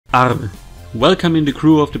Arve. Welcome in the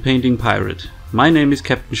crew of the Painting Pirate. My name is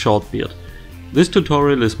Captain Shortbeard. This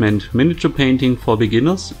tutorial is meant miniature painting for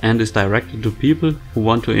beginners and is directed to people who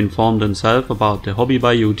want to inform themselves about the hobby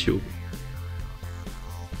by YouTube.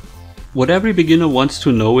 What every beginner wants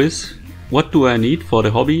to know is, what do I need for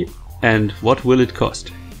the hobby and what will it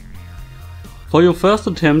cost? For your first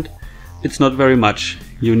attempt, it's not very much.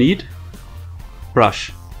 You need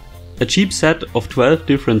brush. A cheap set of 12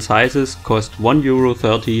 different sizes costs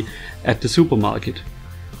 €1.30 at the supermarket.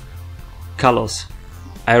 Colors.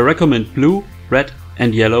 I recommend blue, red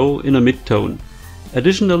and yellow in a mid-tone.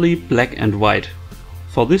 Additionally black and white.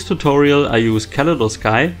 For this tutorial I use Calidor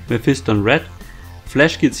Sky, Mephiston red,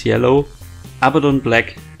 Flash Kids yellow, Abaddon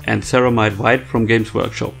black and Ceramide white from Games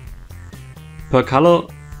Workshop. Per color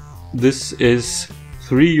this is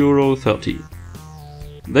 €3.30.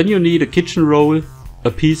 Then you need a kitchen roll, a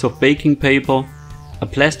piece of baking paper, a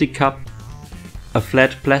plastic cup, a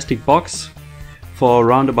flat plastic box for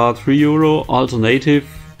around about €3, alternative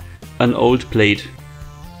an old plate,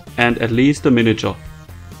 and at least a miniature.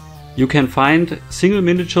 You can find single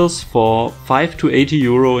miniatures for 5 to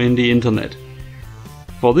 €80 in the internet.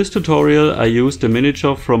 For this tutorial I used a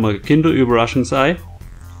miniature from a Kinderüberraschungsei.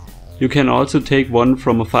 You can also take one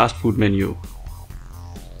from a fast food menu.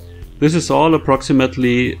 This is all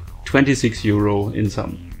approximately €26 in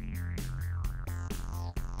sum.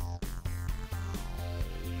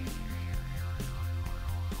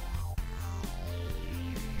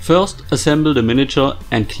 First, assemble the miniature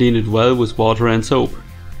and clean it well with water and soap.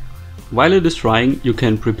 While it is drying, you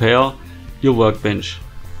can prepare your workbench.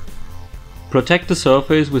 Protect the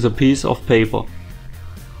surface with a piece of paper.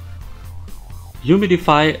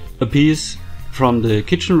 Humidify a piece from the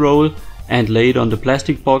kitchen roll and lay it on the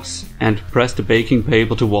plastic box and press the baking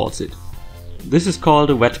paper towards it. This is called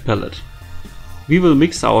a wet palette. We will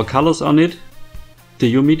mix our colors on it. The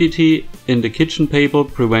humidity in the kitchen paper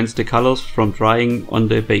prevents the colors from drying on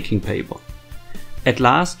the baking paper. At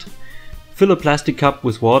last, fill a plastic cup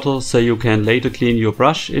with water so you can later clean your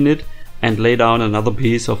brush in it and lay down another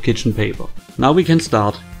piece of kitchen paper. Now we can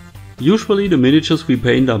start. Usually the miniatures we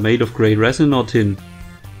paint are made of grey resin or tin.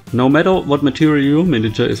 No matter what material your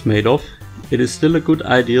miniature is made of, it is still a good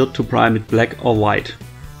idea to prime it black or white.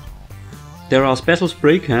 There are special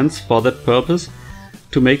spray cans for that purpose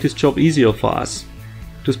to make this job easier for us.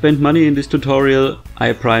 To spend money in this tutorial,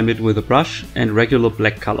 I prime it with a brush and regular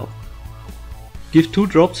black color. Give 2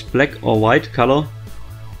 drops black or white color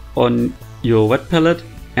on your wet palette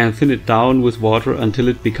and thin it down with water until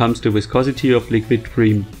it becomes the viscosity of liquid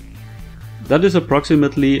cream. That is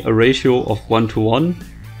approximately a ratio of 1:1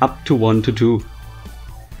 up to 1:2.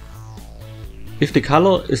 If the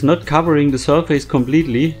color is not covering the surface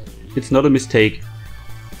completely, it's not a mistake.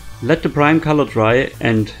 Let the prime color dry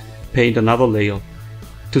and paint another layer.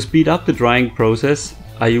 To speed up the drying process,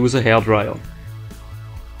 I use a hairdryer.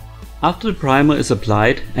 After the primer is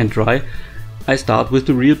applied and dry, I start with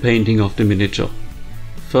the real painting of the miniature.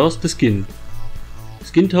 First, the skin.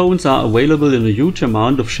 Skin tones are available in a huge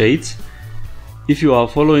amount of shades. If you are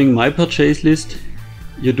following my purchase list,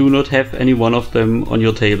 you do not have any one of them on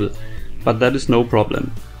your table, but that is no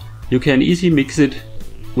problem. You can easily mix it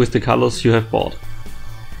with the colors you have bought.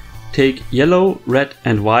 Take yellow, red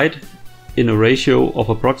and white in a ratio of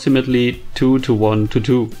approximately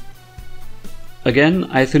 2:1:2. Again,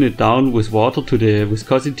 I thin it down with water to the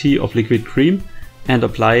viscosity of liquid cream and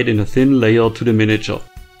apply it in a thin layer to the miniature.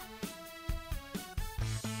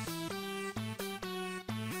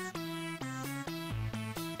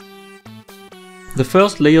 The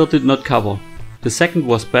first layer did not cover. The second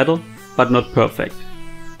was better, but not perfect.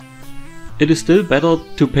 It is still better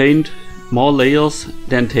to paint more layers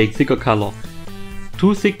than take thicker color.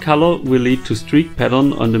 Too thick color will lead to streak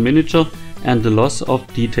pattern on the miniature and the loss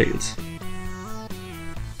of details.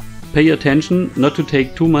 Pay attention not to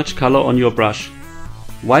take too much color on your brush.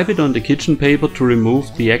 Wipe it on the kitchen paper to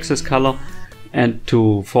remove the excess color and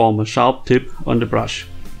to form a sharp tip on the brush.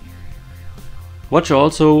 Watch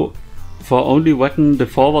also for only wetten the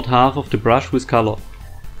forward half of the brush with color.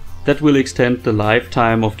 That will extend the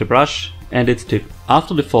lifetime of the brush and its tip.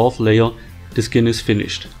 After the 4th layer, the skin is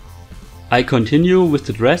finished. I continue with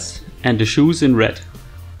the dress and the shoes in red.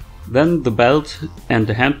 Then the belt and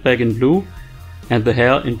the handbag in blue and the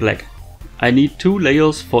hair in black. I need 2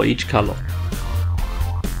 layers for each color.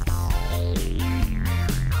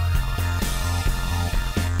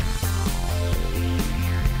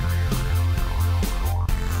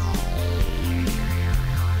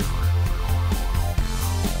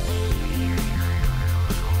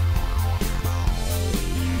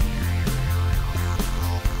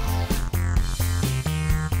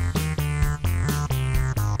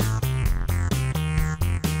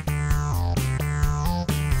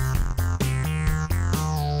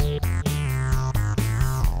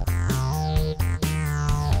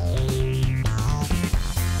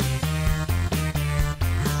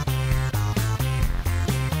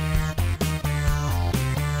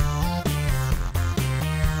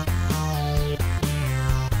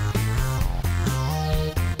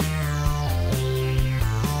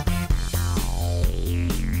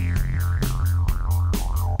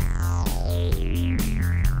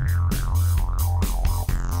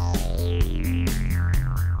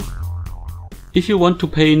 If you want to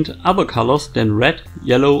paint other colors than red,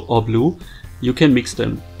 yellow or blue, you can mix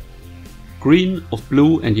them. Green of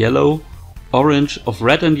blue and yellow, orange of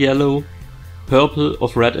red and yellow, purple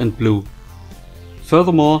of red and blue.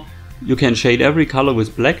 Furthermore, you can shade every color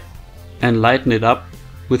with black and lighten it up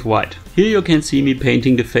with white. Here you can see me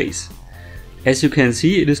painting the face. As you can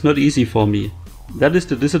see, it is not easy for me. That is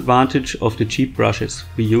the disadvantage of the cheap brushes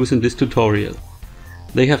we use in this tutorial.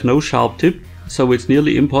 They have no sharp tip, so it's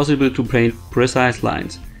nearly impossible to paint precise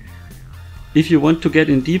lines. If you want to get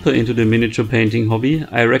in deeper into the miniature painting hobby,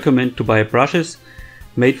 I recommend to buy brushes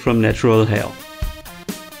made from natural hair.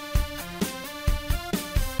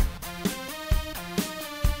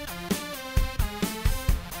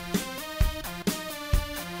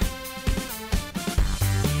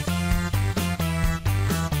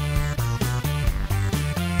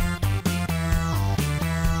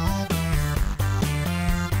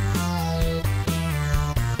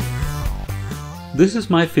 This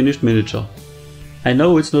is my finished miniature. I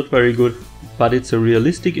know it's not very good, but it's a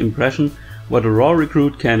realistic impression what a raw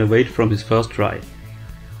recruit can await from his first try.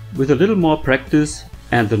 With a little more practice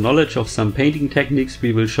and the knowledge of some painting techniques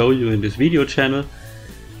we will show you in this video channel,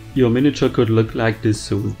 your miniature could look like this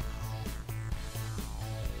soon.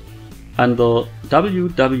 Under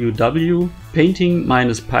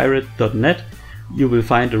www.painting-pirate.net you will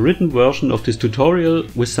find a written version of this tutorial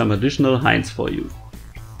with some additional hints for you.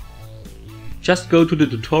 Just go to the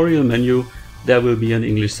tutorial menu, there will be an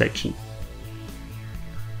English section.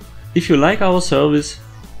 If you like our service,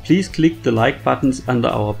 please click the like buttons under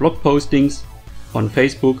our blog postings on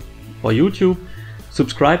Facebook or YouTube,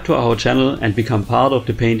 subscribe to our channel and become part of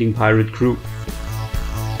the Painting Pirate crew.